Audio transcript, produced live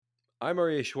I'm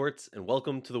Aria Schwartz, and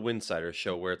welcome to the Winsider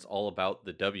Show, where it's all about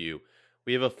the W.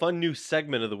 We have a fun new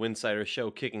segment of the Winsider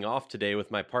Show kicking off today with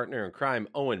my partner in crime,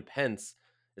 Owen Pence.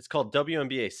 It's called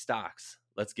WNBA Stocks.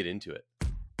 Let's get into it.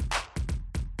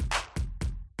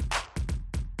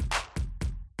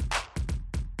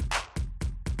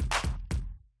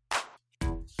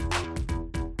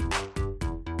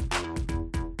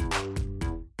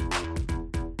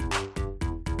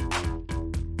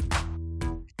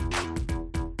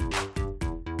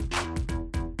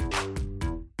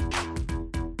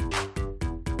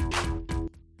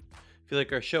 If you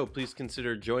like our show, please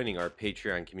consider joining our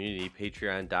Patreon community,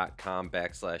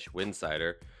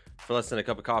 patreon.com/Winsider. For less than a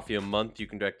cup of coffee a month, you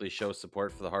can directly show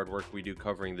support for the hard work we do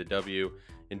covering the W.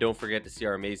 And don't forget to see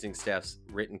our amazing staff's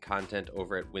written content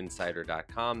over at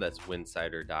winsider.com. That's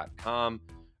winsider.com.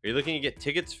 Are you looking to get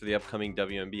tickets for the upcoming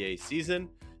WNBA season?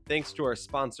 Thanks to our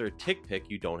sponsor, TickPick,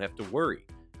 you don't have to worry.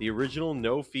 The original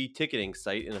no-fee ticketing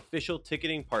site and official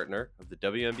ticketing partner of the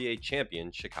WNBA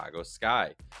champion Chicago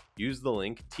Sky. Use the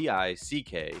link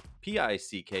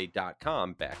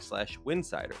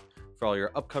tickpick.com/Winsider for all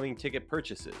your upcoming ticket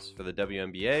purchases for the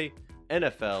WNBA,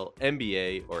 NFL,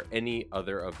 NBA, or any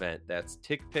other event. That's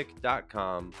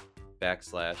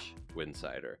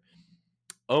tickpick.com/Winsider.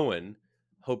 Owen,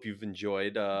 hope you've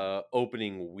enjoyed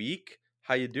opening week.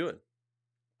 How you doing?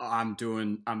 I'm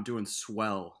doing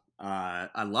swell.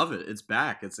 I love it. It's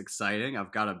back. It's exciting.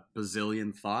 I've got a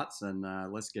bazillion thoughts, and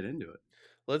let's get into it.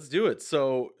 Let's do it.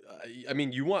 So,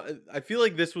 I feel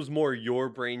like this was more your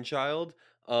brainchild.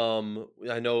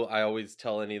 I know I always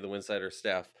tell any of the Winsider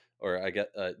staff, or I get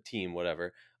a team,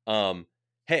 whatever.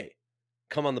 Hey,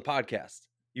 come on the podcast.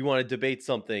 You want to debate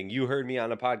something? You heard me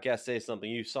on a podcast say something.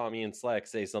 You saw me in Slack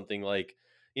say something like,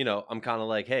 I'm kind of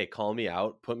like, hey, call me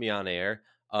out, put me on air,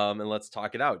 and let's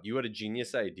talk it out. You had a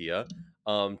genius idea,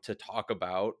 to talk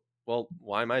about. Well,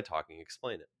 why am I talking?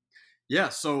 Explain it. Yeah.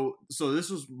 So this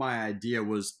was my idea: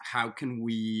 was how can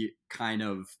we kind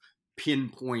of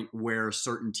pinpoint where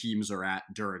certain teams are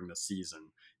at during the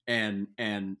season, and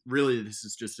really this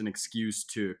is just an excuse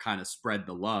to kind of spread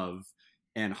the love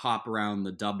and hop around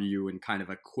the W in kind of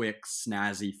a quick,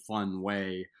 snazzy, fun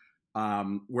way.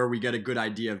 Where we get a good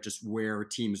idea of just where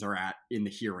teams are at in the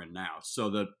here and now. So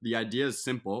the idea is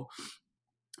simple.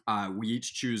 We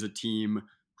each choose a team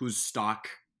whose stock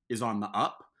is on the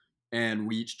up, and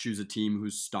we each choose a team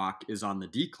whose stock is on the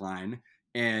decline.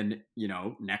 And,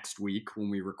 next week when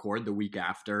we record, the week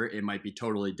after, it might be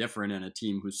totally different. And a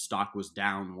team whose stock was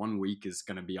down one week is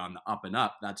going to be on the up and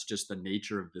up. That's just the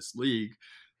nature of this league.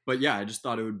 But yeah, I just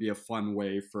thought it would be a fun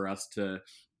way for us to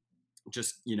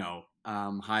just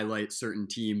highlight certain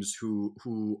teams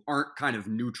who aren't kind of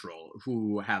neutral,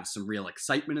 who have some real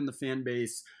excitement in the fan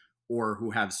base, or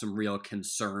who have some real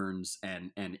concerns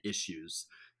and issues.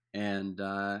 And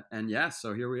yeah,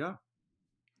 so here we are.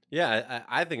 Yeah,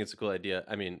 I think it's a cool idea.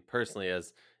 I mean, personally,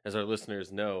 as our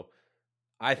listeners know,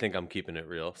 I think I'm keeping it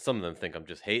real. Some of them think I'm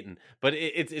just hating, but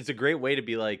it's a great way to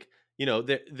be like,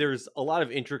 there's a lot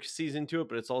of intricacies into it,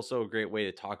 but it's also a great way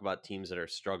to talk about teams that are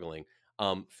struggling.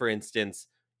 For instance,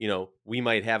 we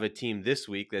might have a team this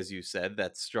week, as you said,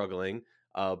 that's struggling,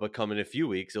 but come in a few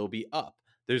weeks, it'll be up.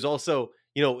 There's also,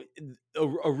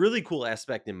 a really cool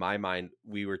aspect in my mind.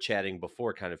 We were chatting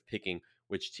before, kind of picking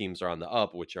which teams are on the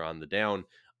up, which are on the down.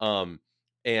 Um,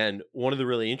 and one of the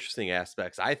really interesting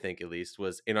aspects, I think at least,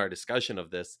 was in our discussion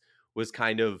of this was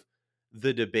kind of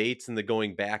the debates and the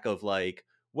going back of like,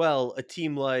 well, a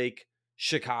team like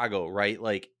Chicago, right?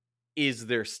 Like, is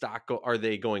their stock, are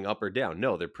they going up or down?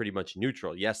 No, they're pretty much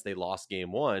neutral. Yes, they lost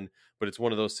game one, but it's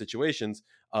one of those situations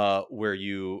where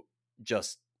you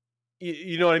just,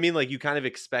 you know what I mean? Like you kind of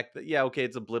expect that, yeah, okay,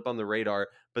 it's a blip on the radar,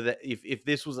 but that if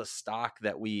this was a stock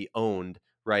that we owned,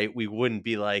 right, we wouldn't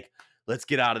be like, let's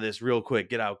get out of this real quick,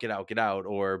 get out, get out, get out,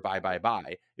 or bye, bye,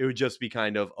 bye. It would just be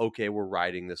kind of, okay, we're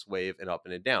riding this wave and up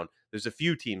and it down. There's a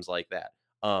few teams like that.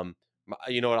 You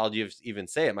know what? I'll just even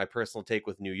say it. My personal take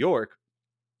with New York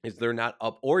is they're not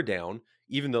up or down,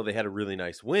 even though they had a really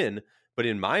nice win. But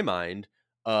in my mind,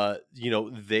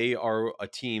 they are a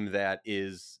team that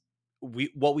is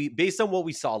we based on what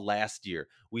we saw last year,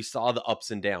 we saw the ups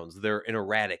and downs. They're an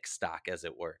erratic stock, as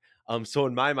it were. So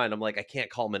in my mind, I'm like, I can't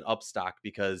call them an up stock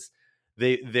because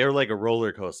they're like a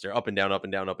roller coaster, up and down, up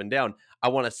and down, up and down. I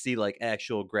want to see like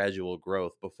actual gradual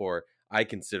growth before I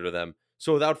consider them.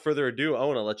 So without further ado, I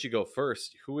want to let you go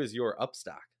first. Who is your up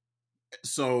stock?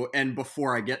 So, and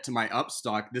before I get to my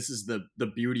upstock, this is the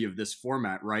beauty of this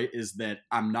format, right? Is that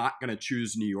I'm not going to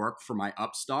choose New York for my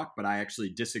upstock, but I actually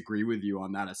disagree with you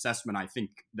on that assessment. I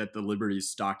think that the Liberties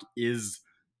stock is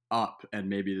up, and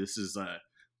maybe this is a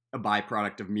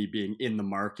byproduct of me being in the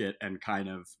market and kind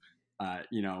of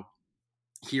you know,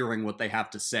 hearing what they have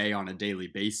to say on a daily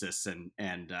basis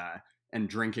and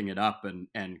drinking it up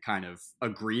and kind of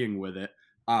agreeing with it.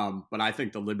 But I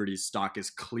think the Liberties stock is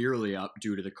clearly up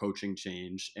due to the coaching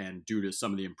change and due to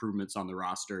some of the improvements on the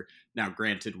roster. Now,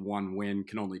 granted, one win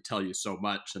can only tell you so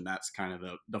much, and that's kind of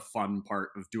the fun part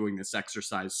of doing this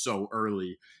exercise so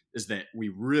early, is that we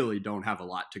really don't have a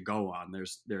lot to go on.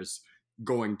 There's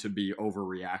going to be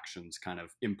overreactions kind of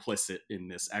implicit in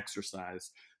this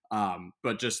exercise.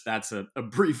 But just that's a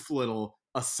brief little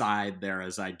aside there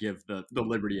as I give the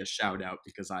Liberty a shout out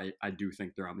because I do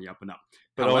think they're on the up and up.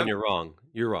 But Owen, However, you're wrong.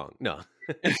 You're wrong. No.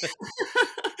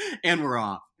 and we're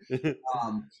off.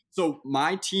 So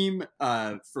my team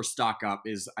for stock up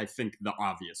is, I think, the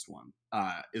obvious one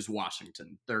is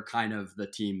Washington. They're kind of the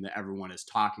team that everyone is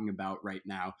talking about right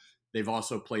now. They've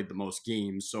also played the most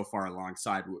games so far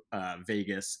alongside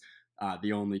Vegas,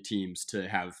 the only teams to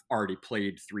have already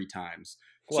played 3 times.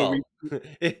 So we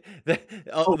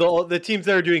Well, the teams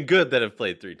that are doing good that have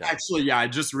played 3 times. actually, yeah, I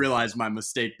just realized my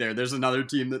mistake there. There's another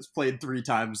team that's played 3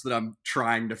 times that I'm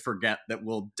trying to forget that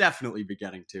we'll definitely be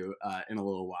getting to in a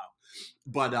little while.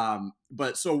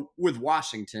 But so with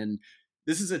Washington,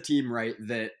 this is a team, right,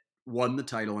 that won the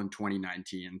title in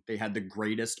 2019. They had the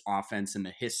greatest offense in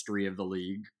the history of the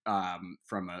league,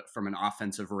 from an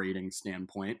offensive rating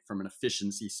standpoint, from an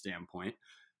efficiency standpoint.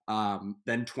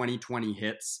 Then 2020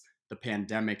 hits, the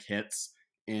pandemic hits,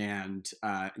 and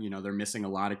they're missing a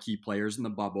lot of key players in the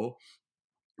bubble.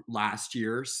 Last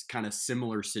year's kind of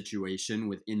similar situation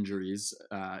with injuries,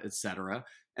 etc.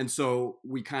 And so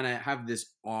we kind of have this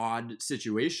odd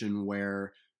situation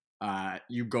where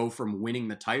you go from winning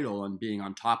the title and being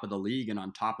on top of the league and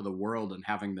on top of the world and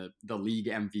having the league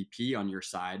MVP on your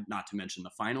side, not to mention the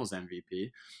finals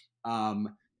MVP.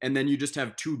 And then you just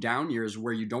have 2 down years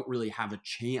where you don't really have a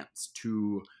chance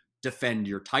to defend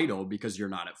your title because you're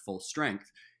not at full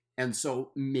strength. And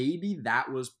so maybe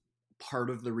that was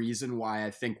part of the reason why I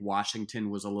think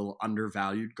Washington was a little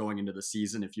undervalued going into the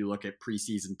season. If you look at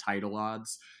preseason title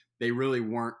odds, they really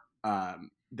weren't.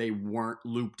 They weren't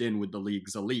looped in with the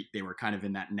league's elite. They were kind of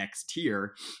in that next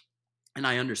tier, and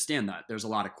I understand that there's a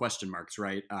lot of question marks,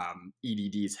 right?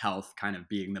 EDD's health kind of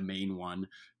being the main one,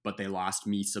 but they lost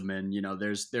Miesemann.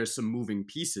 There's some moving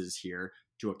pieces here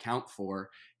to account for,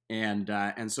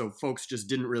 and so folks just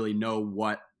didn't really know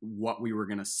what we were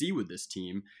going to see with this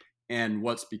team. And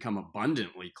what's become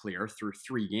abundantly clear through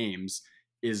 3 games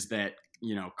is that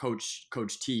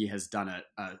Coach T has done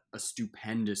a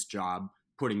stupendous job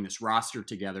putting this roster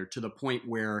together to the point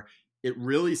where it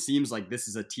really seems like this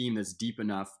is a team that's deep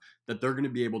enough that they're going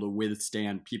to be able to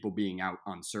withstand people being out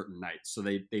on certain nights. So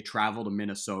they travel to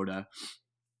Minnesota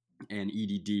and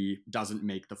EDD doesn't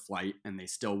make the flight and they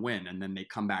still win. And then they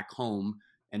come back home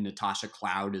and Natasha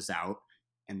Cloud is out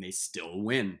and they still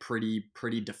win pretty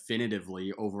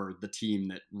definitively over the team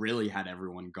that really had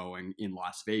everyone going in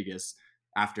Las Vegas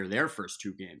after their first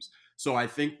 2 games. So I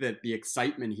think that the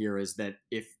excitement here is that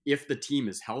if the team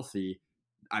is healthy,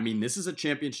 I mean, this is a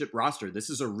championship roster. This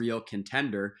is a real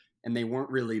contender, and they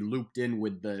weren't really looped in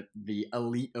with the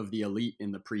elite of the elite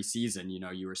in the preseason.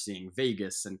 You were seeing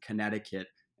Vegas and Connecticut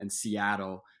and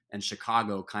Seattle and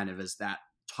Chicago kind of as that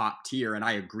top tier, and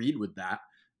I agreed with that.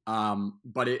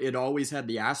 But it always had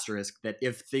the asterisk that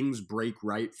if things break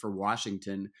right for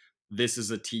Washington, this is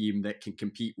a team that can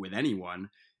compete with anyone.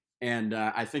 And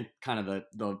I think kind of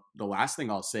the last thing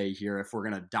I'll say here, if we're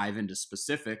going to dive into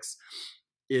specifics,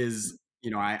 is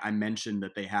I mentioned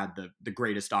that they had the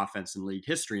greatest offense in league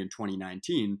history in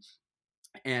 2019,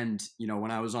 and when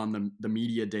I was on the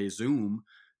media day Zoom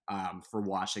for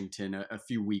Washington a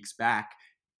few weeks back,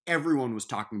 everyone was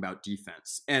talking about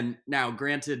defense. And now,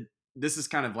 granted, this is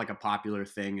kind of like a popular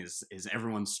thing is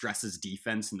everyone stresses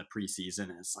defense in the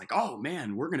preseason, and it's like, oh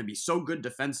man, we're going to be so good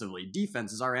defensively.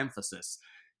 Defense is our emphasis.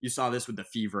 You saw this with the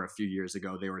Fever a few years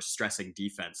ago. They were stressing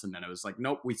defense, and then it was like,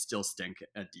 nope, we still stink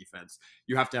at defense.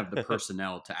 You have to have the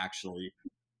personnel to actually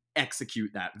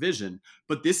execute that vision.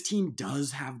 But this team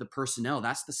does have the personnel.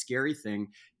 That's the scary thing,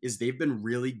 is they've been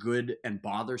really good and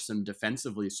bothersome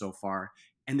defensively so far,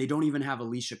 and they don't even have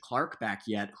Alicia Clark back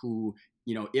yet, who,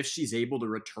 if she's able to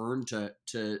return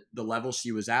to the level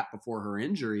she was at before her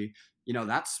injury,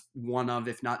 that's one of,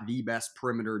 if not the best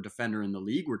perimeter defender in the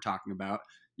league we're talking about.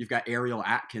 You've got Ariel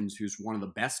Atkins, who's one of the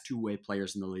best two-way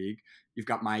players in the league. You've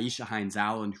got Maisha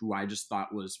Hines-Allen, who I just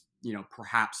thought was,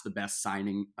 perhaps the best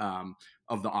signing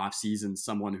of the offseason,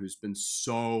 someone who's been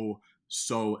so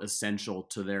essential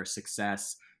to their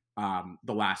success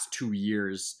the last 2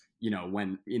 years,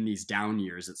 when in these down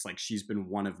years, it's like she's been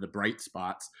one of the bright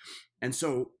spots. And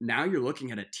so now you're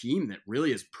looking at a team that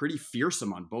really is pretty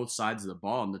fearsome on both sides of the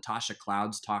ball. And Natasha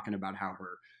Cloud's talking about how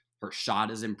her shot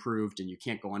has improved and you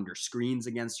can't go under screens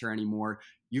against her anymore.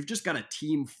 You've just got a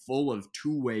team full of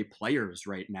two-way players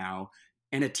right now,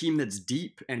 and a team that's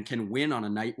deep and can win on a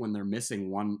night when they're missing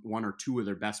one or two of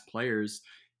their best players.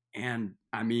 And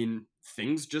I mean,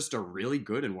 things just are really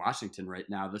good in Washington right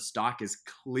now. The stock is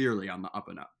clearly on the up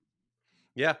and up.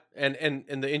 Yeah, and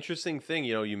the interesting thing,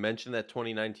 you mentioned that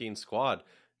 2019 squad.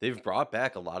 They've brought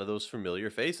back a lot of those familiar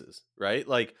faces, right?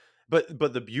 Like, but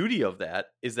the beauty of that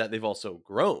is that they've also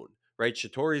grown, right?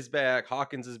 Shatori's back,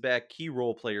 Hawkins is back, key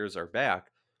role players are back.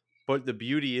 But the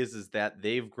beauty is that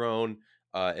they've grown.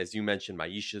 As you mentioned,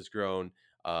 Maisha's grown,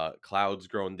 Cloud's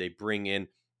grown. They bring in.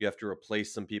 You have to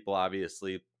replace some people,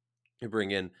 obviously. You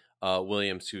bring in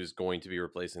Williams, who's going to be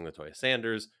replacing Latoya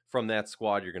Sanders from that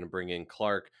squad. You're going to bring in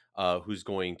Clark, who's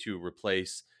going to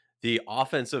replace the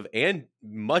offensive and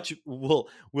much will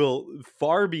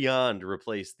far beyond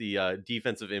replace the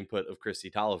defensive input of Christy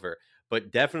Tolliver,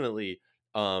 but definitely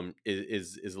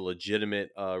is a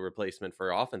legitimate replacement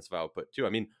for offensive output too. I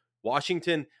mean,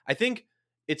 Washington, I think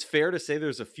it's fair to say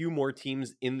there's a few more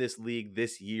teams in this league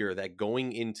this year that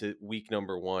going into week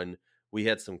number 1 we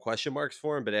had some question marks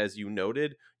for him, but as you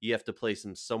noted, you have to place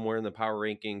him somewhere in the power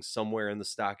rankings, somewhere in the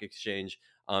stock exchange.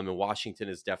 And Washington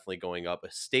is definitely going up.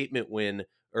 A statement win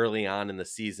early on in the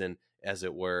season, as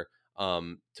it were,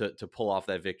 to pull off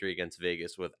that victory against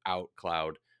Vegas without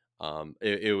Cloud.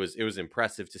 It was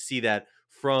impressive to see that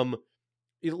from,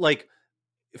 like,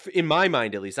 in my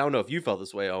mind at least. I don't know if you felt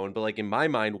this way, Owen, but like in my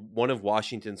mind, one of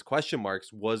Washington's question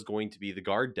marks was going to be the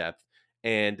guard depth,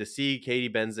 and to see Katie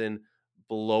Benzan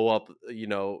blow up,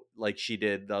 like she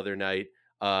did the other night,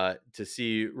 to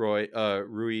see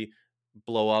Rui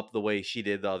blow up the way she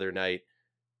did the other night,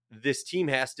 this team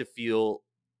has to feel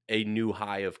a new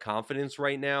high of confidence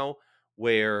right now,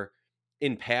 where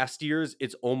in past years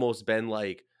it's almost been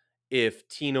like if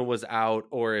Tina was out,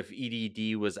 or if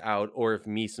EDD was out, or if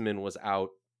Mieseman was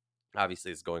out.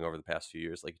 Obviously it's going over the past few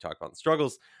years, like you talk about the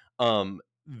struggles.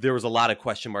 There was a lot of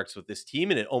question marks with this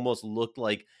team, and it almost looked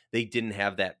like they didn't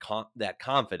have that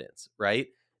confidence. Right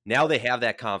now, they have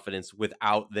that confidence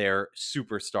without their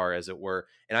superstar, as it were,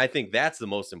 and I think that's the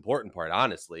most important part.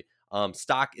 Honestly,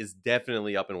 stock is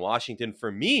definitely up in Washington.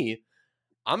 For me,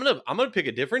 I'm gonna pick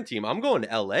a different team. I'm going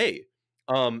to LA.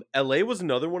 LA was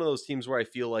another one of those teams where I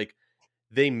feel like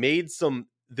they made some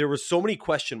there were so many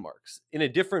question marks in a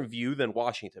different view than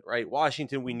Washington, right?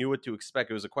 Washington, we knew what to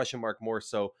expect. It was a question mark more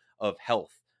so of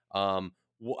health.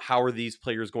 How are these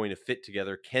players going to fit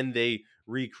together? Can they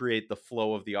recreate the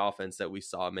flow of the offense that we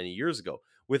saw many years ago?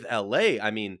 With LA,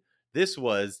 I mean, this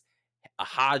was a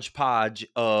hodgepodge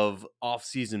of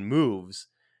offseason moves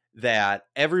that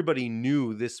everybody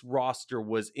knew this roster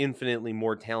was infinitely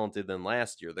more talented than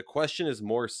last year. The question is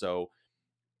more so,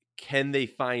 can they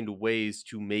find ways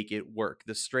to make it work?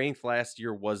 The strength last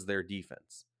year was their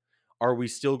defense. Are we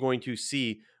still going to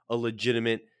see a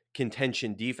legitimate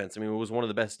contention defense? I mean, it was one of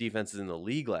the best defenses in the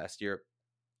league last year.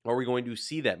 Are we going to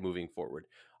see that moving forward?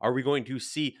 Are we going to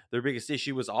see their biggest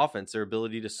issue was offense, their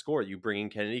ability to score? You bring in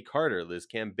Kennedy Carter, Liz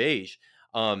Cambage,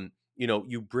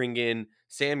 you bring in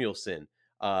Samuelson,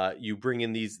 you bring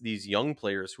in these young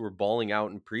players who are balling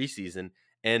out in preseason,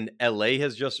 and LA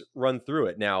has just run through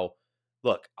it. Now,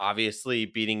 look, obviously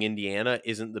beating Indiana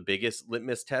isn't the biggest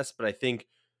litmus test, but I think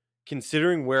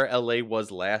considering where LA was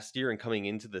last year and coming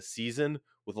into the season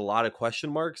with a lot of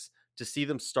question marks, to see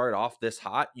them start off this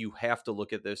hot, you have to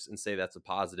look at this and say that's a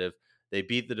positive. They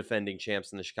beat the defending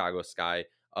champs in the Chicago Sky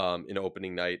in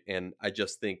opening night, and I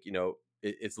just think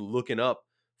it's looking up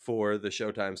for the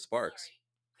Showtime Sparks.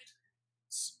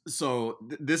 So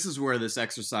this is where this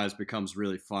exercise becomes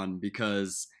really fun,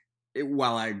 because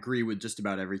while I agree with just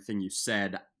about everything you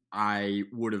said, I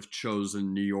would have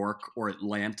chosen New York or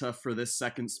Atlanta for this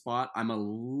second spot. I'm a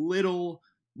little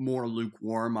more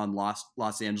lukewarm on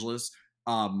Los Angeles.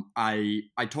 I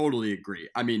totally agree.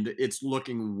 I mean, it's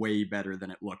looking way better than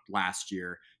it looked last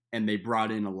year, and they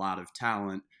brought in a lot of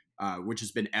talent, which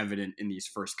has been evident in these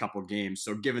first couple games.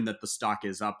 So, given that the stock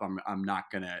is up, I'm not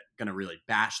gonna really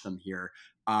bash them here.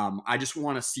 I just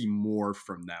want to see more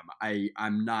from them.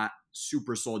 I'm not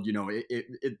super sold.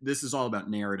 This is all about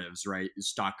narratives, right?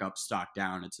 Stock up, stock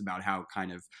down. It's about how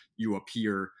kind of you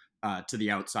appear to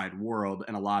the outside world,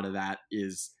 and a lot of that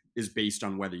is based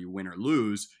on whether you win or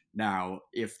lose. Now,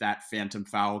 if that phantom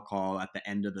foul call at the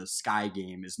end of the Sky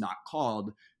game is not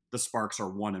called, the Sparks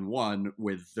are 1-1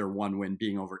 with their one win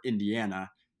being over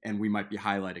Indiana. and we might be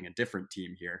highlighting a different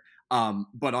team here.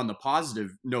 But on the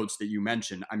positive notes that you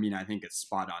mentioned, I mean, I think it's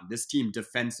spot on. This team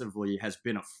defensively has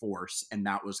been a force, and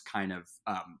that was kind of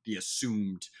the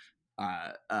assumed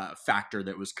factor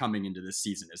that was coming into this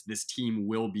season is this team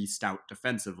will be stout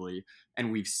defensively,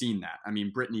 and we've seen that. I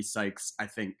mean, Brittany Sykes, I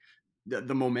think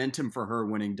the momentum for her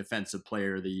winning Defensive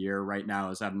Player of the Year right now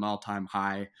is at an all-time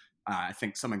high. I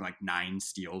think something like 9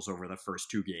 steals over the first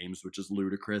 2 games, which is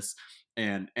ludicrous.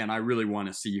 And I really want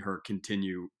to see her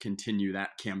continue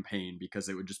that campaign because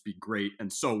it would just be great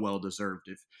and so well deserved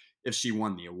if she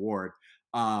won the award.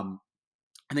 Um,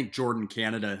 I think Jordan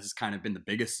Canada has kind of been the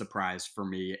biggest surprise for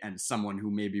me and someone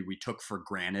who maybe we took for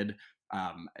granted.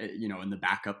 In the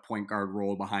backup point guard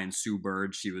role behind Sue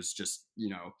Bird, she was just,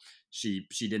 she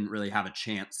didn't really have a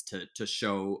chance to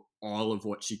show all of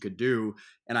what she could do.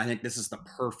 And I think this is the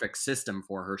perfect system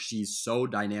for her. She's so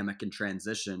dynamic in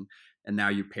transition, and now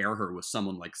you pair her with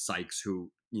someone like Sykes, who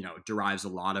derives a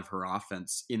lot of her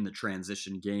offense in the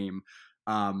transition game.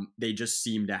 They just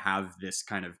seem to have this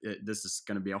kind of this is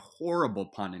going to be a horrible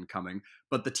pun incoming,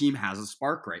 but the team has a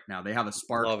spark right now. They have a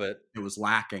spark Love it. that was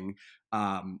lacking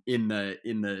in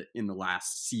the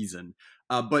last season.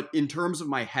 But in terms of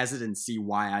my hesitancy,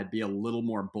 why I'd be a little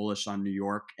more bullish on New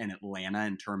York and Atlanta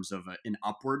in terms of an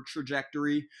upward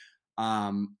trajectory,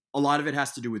 a lot of it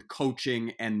has to do with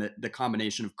coaching and the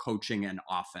combination of coaching and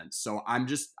offense. So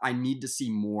I need to see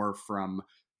more from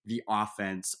the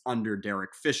offense under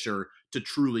Derek Fisher to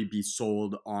truly be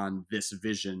sold on this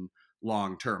vision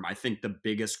long term. I think the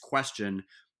biggest question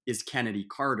is Kennedy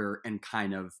Carter and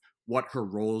kind of what her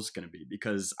role is going to be,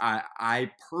 because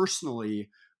I personally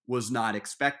was not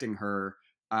expecting her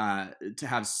to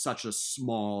have such a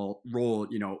small role,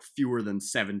 fewer than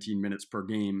 17 minutes per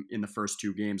game in the first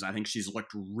 2 games. I think she's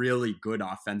looked really good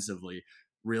offensively,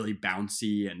 really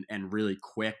bouncy and really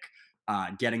quick,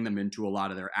 getting them into a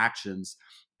lot of their actions.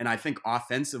 And I think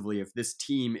offensively, if this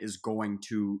team is going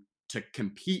to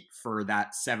compete for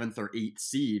that 7th or 8th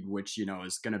seed, which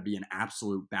is going to be an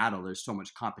absolute battle, there's so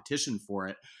much competition for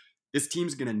it. This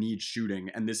team's going to need shooting,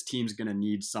 and this team's going to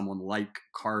need someone like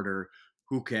Carter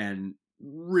who can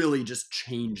really just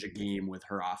change a game with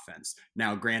her offense.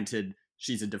 Now, granted,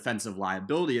 she's a defensive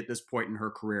liability at this point in her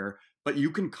career, but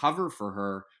you can cover for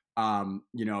her,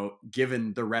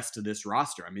 given the rest of this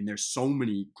roster. I mean, there's so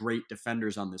many great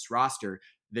defenders on this roster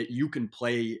that you can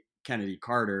play Kennedy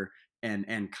Carter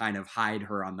and kind of hide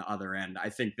her on the other end. I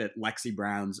think that Lexi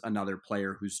Brown's another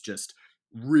player who's just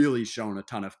really shown a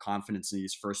ton of confidence in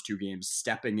these first 2 games,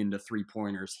 stepping into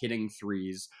 3-pointers, hitting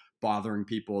threes, bothering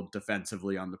people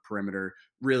defensively on the perimeter.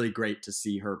 Really great to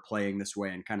see her playing this way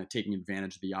and kind of taking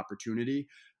advantage of the opportunity.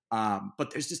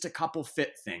 But there's just a couple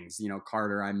fit things.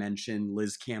 Carter, I mentioned,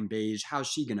 Liz Cambage, how's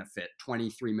she going to fit?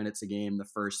 23 minutes a game, the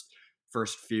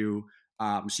first few.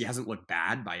 She hasn't looked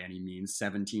bad by any means,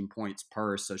 17 points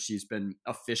per, so she's been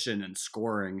efficient in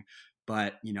scoring.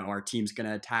 But, our team's going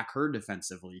to attack her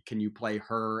defensively. Can you play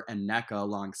her and Nneka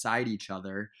alongside each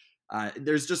other?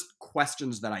 There's just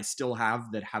questions that I still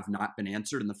have that have not been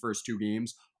answered in the first 2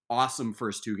 games. Awesome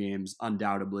first 2 games,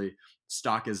 undoubtedly.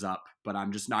 Stock is up, but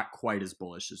I'm just not quite as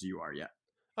bullish as you are yet.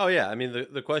 Oh yeah, I mean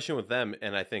the question with them,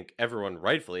 and I think everyone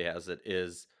rightfully has it,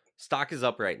 is stock is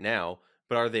up right now,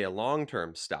 but are they a long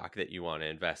term stock that you want to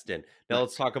invest in? Now Right.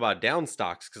 let's talk about down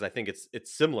stocks because I think it's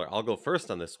similar. I'll go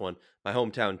first on this one. My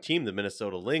hometown team, the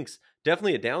Minnesota Lynx,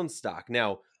 definitely a down stock.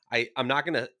 Now I'm not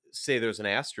going to say there's an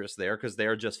asterisk there because they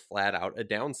are just flat out a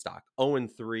down stock.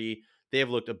 0-3, they have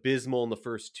looked abysmal in the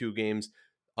first 2 games.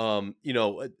 All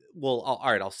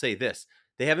right, I'll say this: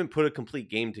 they haven't put a complete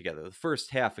game together. The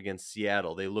first half against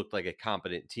Seattle, they looked like a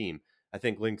competent team. I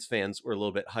think Lynx fans were a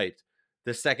little bit hyped.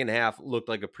 The second half looked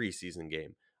like a preseason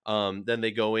game. Then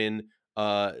they go in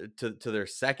to their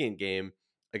second game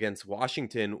against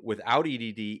Washington without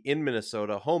EDD in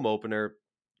Minnesota, home opener,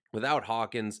 without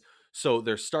Hawkins. So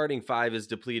their starting 5 is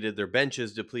depleted, their bench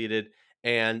is depleted,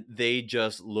 and they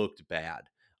just looked bad.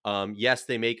 Yes,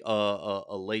 they make a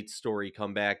late story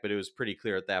comeback, but it was pretty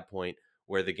clear at that point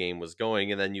where the game was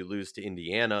going. And then you lose to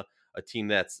Indiana, a team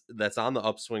that's on the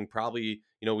upswing. Probably,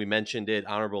 we mentioned it,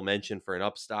 honorable mention for an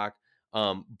upstock.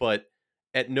 But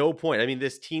at no point, I mean,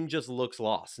 this team just looks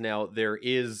lost. Now there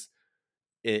is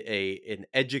an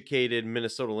educated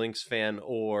Minnesota Lynx fan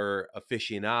or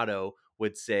aficionado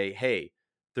would say, hey,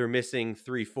 they're missing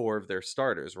 3-4 of their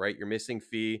starters, right? You're missing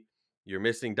Fee, you're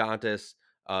missing Dantas,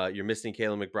 you're missing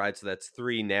Kayla McBride, so that's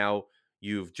 3 now.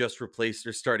 You've just replaced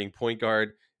your starting point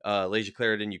guard, Lasia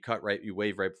Clarendon. You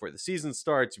waive right before the season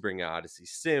starts. You bring out Odyssey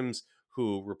Sims,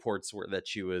 who reports that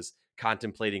she was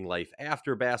contemplating life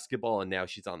after basketball, and now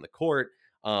she's on the court.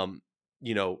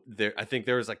 there, I think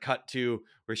there was a cut to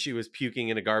where she was puking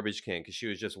in a garbage can because she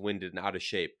was just winded and out of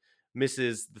shape.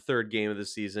 Misses the third game of the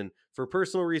season for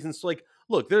personal reasons. So, like,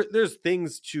 look, there's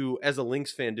things to, as a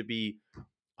Lynx fan, to be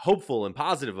hopeful and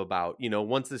positive about.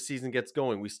 Once the season gets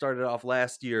going, we started off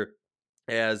last year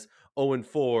as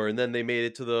 0-4, and then they made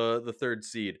it to the third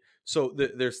seed. So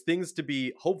there's things to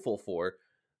be hopeful for.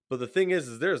 But the thing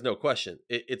is there's no question.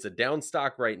 It's a down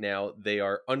stock right now. They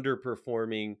are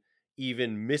underperforming,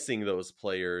 even missing those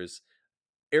players.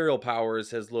 Aerial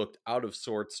Powers has looked out of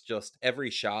sorts. Just every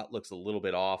shot looks a little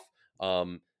bit off.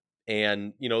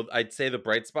 And I'd say the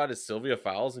bright spot is Sylvia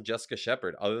Fowles and Jessica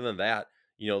Shepard. Other than that,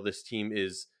 this team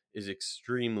is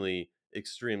extremely,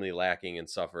 extremely lacking and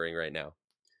suffering right now.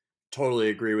 Totally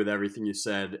agree with everything you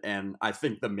said, and I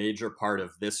think the major part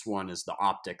of this one is the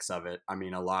optics of it. I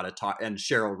mean, a lot of talk, and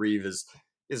Cheryl Reeve is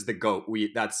the goat.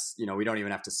 That's we don't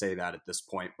even have to say that at this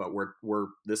point, but we're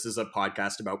this is a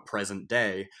podcast about present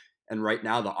day, and right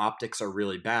now the optics are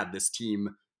really bad. This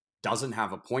team doesn't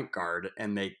have a point guard,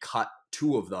 and they cut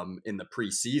two of them in the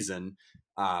preseason.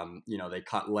 They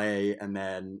cut Lay, and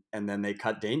then they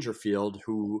cut Dangerfield,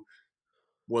 who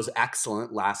was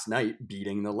excellent last night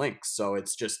beating the Lynx. So it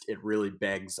really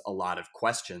begs a lot of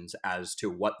questions as to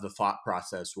what the thought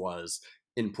process was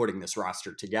in putting this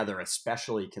roster together,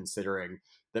 especially considering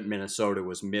that Minnesota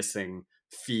was missing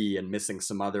Fee and missing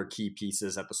some other key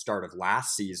pieces at the start of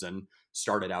last season,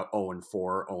 started out 0-4,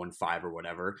 0-5 or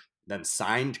whatever, then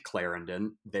signed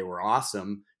Clarendon. They were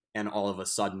awesome. And all of a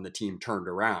sudden the team turned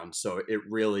around. So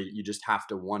you just have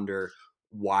to wonder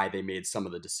why they made some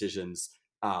of the decisions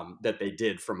that they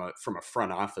did from a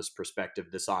front office perspective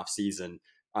this offseason.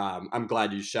 I'm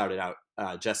glad you shouted out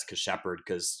Jessica Shepard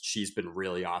because she's been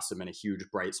really awesome and a huge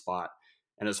bright spot.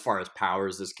 And as far as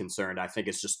Powers is concerned, I think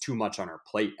it's just too much on her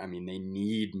plate. I mean, they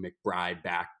need McBride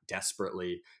back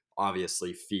desperately.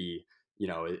 Obviously, Fee,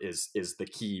 is the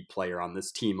key player on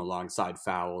this team alongside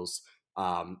Fowles.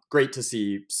 Great to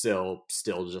see Syl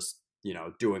still just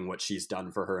doing what she's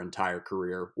done for her entire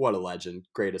career. What a legend,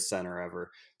 greatest center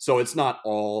ever. So it's not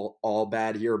all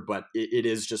bad here, but it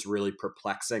is just really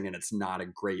perplexing, and it's not a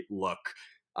great look.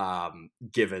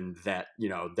 Given that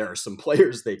there are some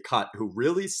players they cut who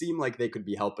really seem like they could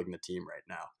be helping the team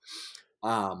right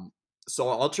now. So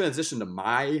I'll transition to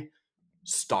my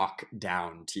stock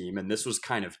down team, and this was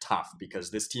kind of tough because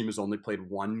this team has only played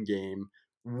one game,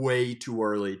 way too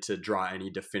early to draw any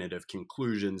definitive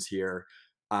conclusions here.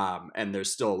 And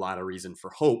there's still a lot of reason for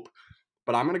hope.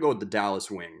 But I'm going to go with the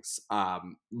Dallas Wings.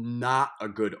 Not a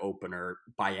good opener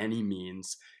by any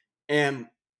means. And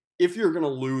if you're going to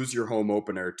lose your home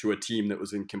opener to a team that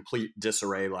was in complete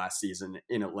disarray last season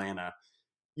in Atlanta,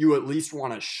 you at least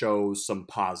want to show some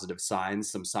positive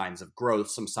signs, some signs of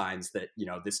growth, some signs that,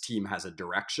 this team has a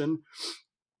direction.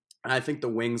 And I think the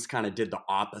Wings kind of did the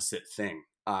opposite thing.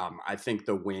 I think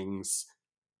the Wings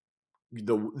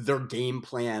their game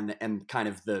plan and kind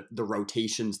of the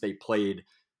rotations they played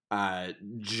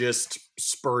just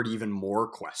spurred even more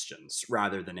questions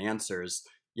rather than answers.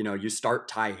 You start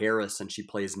Ty Harris and she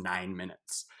plays 9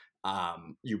 minutes.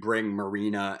 You bring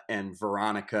Marina and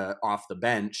Veronica off the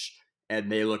bench and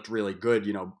they looked really good.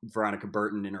 Veronica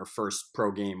Burton in her first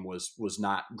pro game was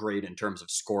not great in terms of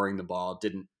scoring the ball,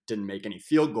 didn't make any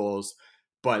field goals,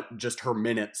 but just her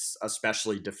minutes,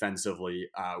 especially defensively,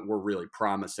 were really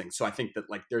promising. So I think that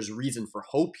there's reason for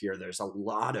hope here. There's a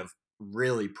lot of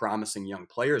really promising young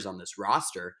players on this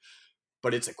roster,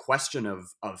 but it's a question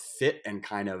of fit and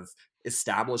kind of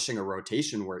establishing a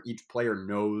rotation where each player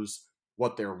knows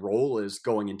what their role is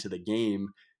going into the game.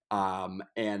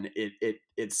 And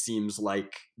it seems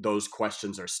like those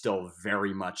questions are still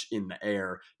very much in the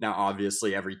air. Now,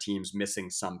 obviously, every team's missing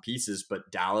some pieces,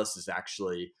 but Dallas is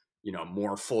actually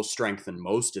more full strength than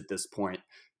most at this point.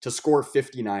 To score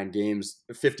 59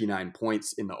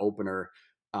 points in the opener,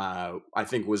 I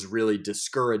think was really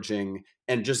discouraging.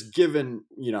 And just given,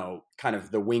 kind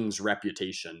of the Wings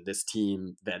reputation, this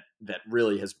team that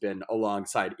really has been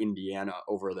alongside Indiana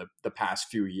over the past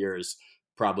few years,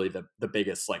 probably the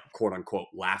biggest, quote unquote,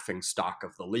 laughing stock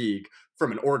of the league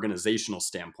from an organizational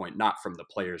standpoint, not from the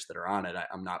players that are on it.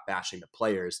 I'm not bashing the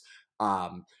players.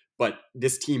 But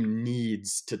this team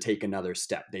needs to take another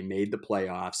step. They made the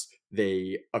playoffs.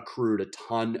 They accrued a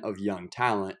ton of young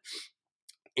talent.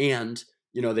 And,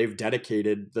 they've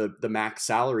dedicated the max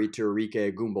salary to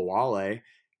Arike Gumbawale.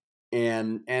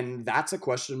 And that's a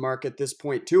question mark at this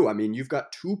point, too. I mean, you've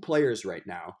got two players right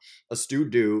now, Astu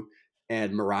Du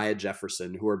and Mariah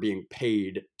Jefferson, who are being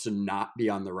paid to not be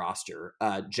on the roster.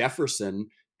 Jefferson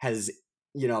has,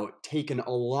 taken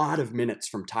a lot of minutes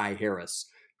from Ty Harris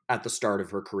at the start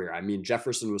of her career. I mean,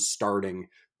 Jefferson was starting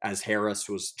as Harris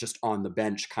was just on the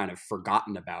bench, kind of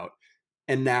forgotten about.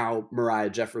 And now Mariah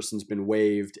Jefferson's been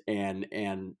waived, and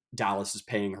Dallas is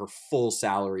paying her full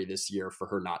salary this year for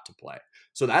her not to play.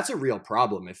 So that's a real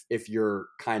problem if you're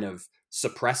kind of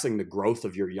suppressing the growth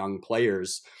of your young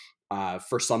players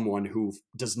for someone who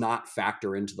does not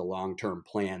factor into the long term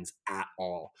plans at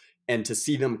all. And to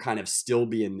see them kind of still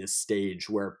be in this stage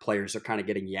where players are kind of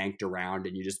getting yanked around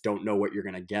and you just don't know what you're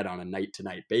going to get on a night to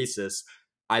night basis,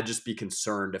 I'd just be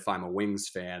concerned if I'm a Wings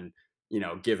fan,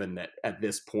 given that at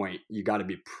this point you got to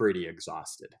be pretty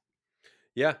exhausted.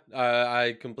 Yeah,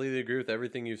 I completely agree with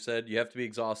everything you've said. You have to be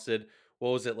exhausted.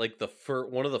 What was it like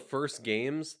one of the first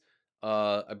games?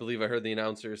 I believe I heard the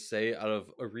announcer say out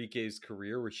of Enrique's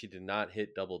career where she did not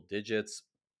hit double digits,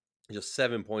 just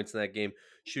 7 points in that game,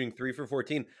 shooting 3 for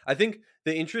 14. I think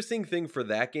the interesting thing for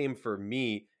that game for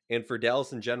me and for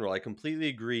Dallas in general, I completely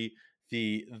agree.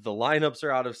 The lineups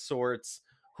are out of sorts.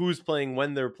 Who's playing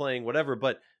when they're playing, whatever.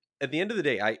 But at the end of the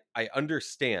day, I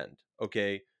understand.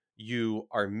 Okay, you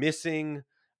are missing.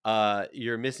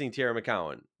 You're missing Tierra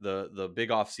McCowan, the big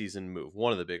offseason move,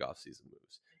 one of the big offseason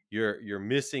moves. You're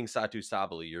missing Satu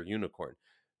Sabali, your unicorn.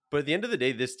 But at the end of the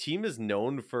day, this team is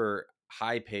known for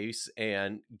high pace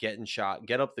and get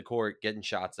up the court, getting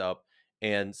shots up,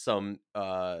 and some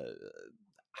high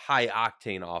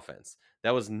octane offense.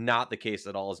 That was not the case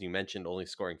at all, as you mentioned, only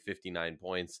scoring 59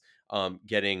 points,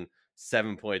 getting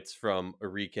 7 points from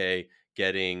Enrique,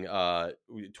 getting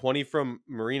 20 from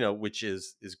Marina, which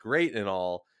is great and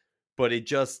all, but it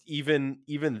just even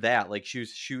that, like she was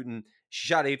shooting, she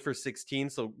shot 8 for 16,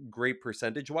 so great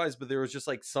percentage wise, but there was just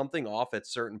like something off at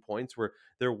certain points where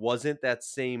there wasn't that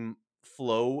same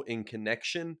flow and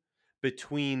connection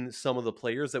between some of the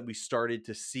players that we started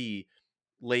to see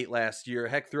late last year,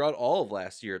 heck, throughout all of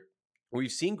last year.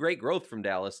 We've seen great growth from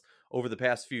Dallas over the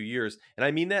past few years. And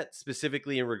I mean that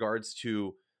specifically in regards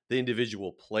to the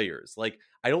individual players. Like,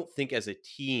 I don't think as a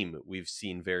team we've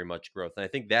seen very much growth. And I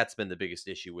think that's been the biggest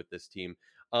issue with this team.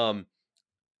 Um,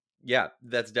 yeah,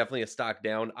 that's definitely a stock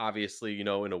down. Obviously, in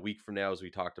a week from now, as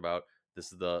we talked about,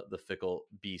 this is the fickle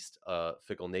beast,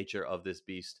 fickle nature of this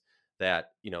beast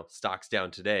that stocks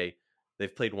down today.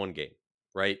 They've played one game,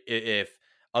 right? If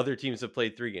other teams have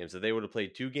played 3 games, if they would have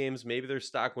played 2 games, maybe their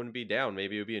stock wouldn't be down.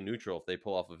 Maybe it would be a neutral if they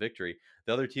pull off a victory.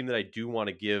 The other team that I do want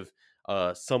to give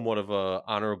somewhat of a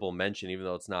honorable mention, even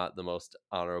though it's not the most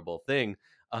honorable thing,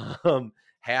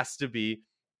 has to be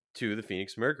to the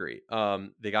Phoenix Mercury.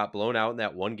 They got blown out in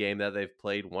that one game that they've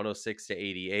played,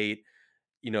 106-88.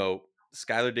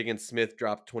 Skylar Diggins Smith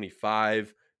dropped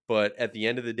 25, but at the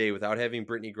end of the day, without having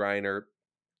Brittany Griner,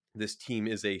 this team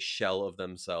is a shell of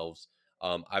themselves.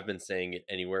 I've been saying it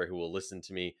anywhere who will listen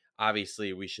to me.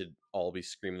 Obviously, we should all be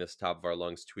screaming this top of our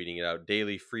lungs, tweeting it out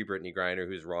daily. Free Brittany Griner,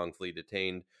 who's wrongfully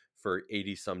detained for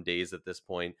 80 some days at this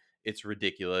point. It's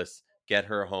ridiculous. Get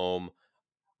her home.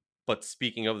 But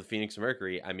speaking of the Phoenix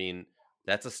Mercury, I mean,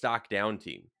 that's a stock down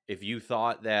team. If you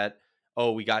thought that,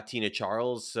 oh, we got Tina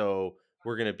Charles, so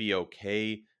we're gonna be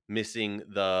okay missing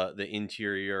the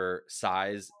interior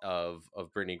size of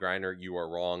Brittany Griner, you are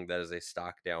wrong. That is a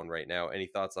stock down right now. Any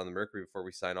thoughts on the Mercury before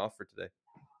we sign off for today?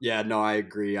 Yeah, no, I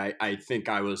agree. I think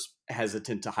I was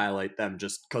hesitant to highlight them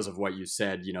just because of what you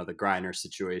said. The Griner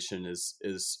situation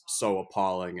is so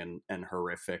appalling and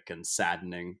horrific and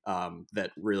saddening,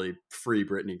 that really free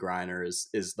Brittany Griner is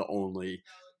the only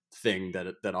thing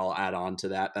that I'll add on to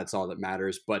that. That's all that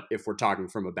matters. But if we're talking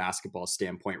from a basketball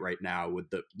standpoint right now, with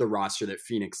the roster that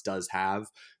Phoenix does have,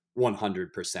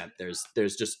 100%,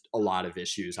 there's just a lot of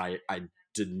issues. I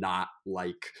did not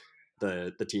like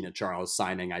the Tina Charles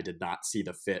signing. I did not see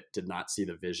the fit, did not see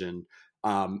the vision.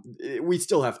 We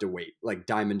still have to wait. Like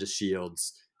Diamond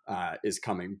DeShields is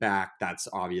coming back. That's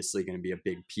obviously going to be a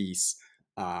big piece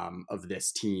of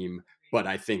this team. But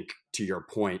I think to your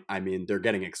point, I mean, they're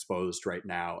getting exposed right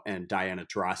now. And Diana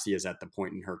Taurasi is at the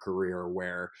point in her career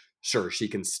where, sure, she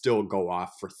can still go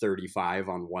off for 35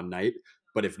 on one night.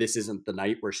 But if this isn't the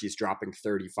night where she's dropping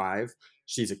 35,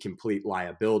 she's a complete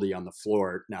liability on the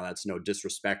floor. Now, that's no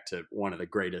disrespect to one of the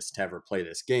greatest to ever play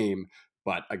this game.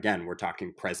 But again, we're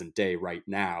talking present day right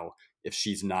now. If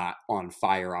she's not on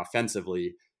fire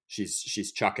offensively,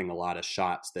 she's chucking a lot of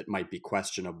shots that might be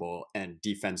questionable, and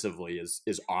defensively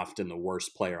is often the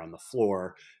worst player on the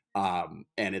floor. And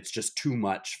it's just too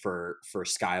much for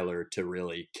Skylar to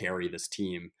really carry this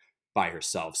team by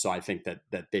herself. So I think that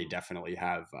they definitely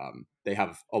they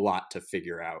have a lot to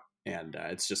figure out, and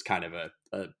it's just kind of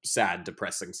a sad,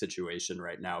 depressing situation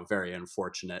right now. Very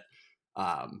unfortunate.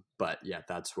 But yeah,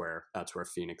 that's where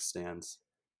Phoenix stands.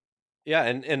 Yeah,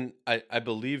 and I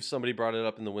believe somebody brought it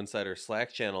up in the Winsider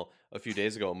Slack channel a few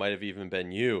days ago. It might have even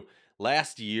been you.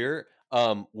 Last year,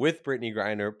 with Brittany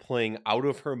Griner playing out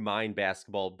of her mind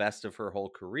basketball, best of her whole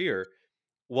career.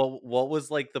 Well, what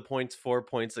was like the points for,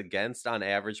 points against on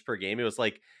average per game? It was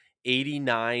like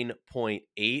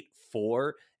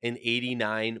 89.84 and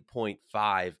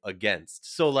 89.5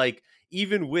 against. So like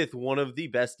even with one of the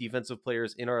best defensive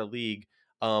players in our league,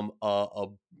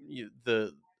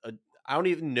 the I don't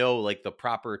even know like the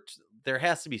proper there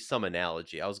has to be some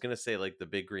analogy. I was gonna say like the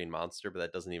big green monster, but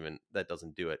that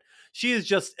doesn't do it. She is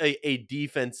just a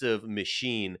defensive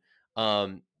machine.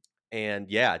 And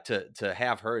yeah, to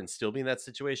have her and still be in that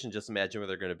situation, just imagine where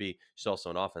they're going to be. She's also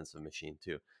an offensive machine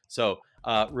too. So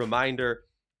reminder,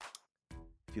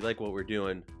 if you like what we're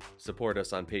doing, support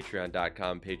us on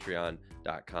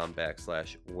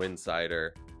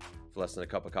patreon.com/winsider. For less than a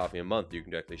cup of coffee a month, you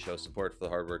can directly show support for the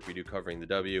hard work we do covering the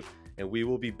W. And we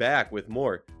will be back with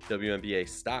more WNBA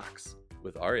stocks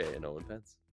with Arya and Owen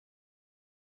Pence.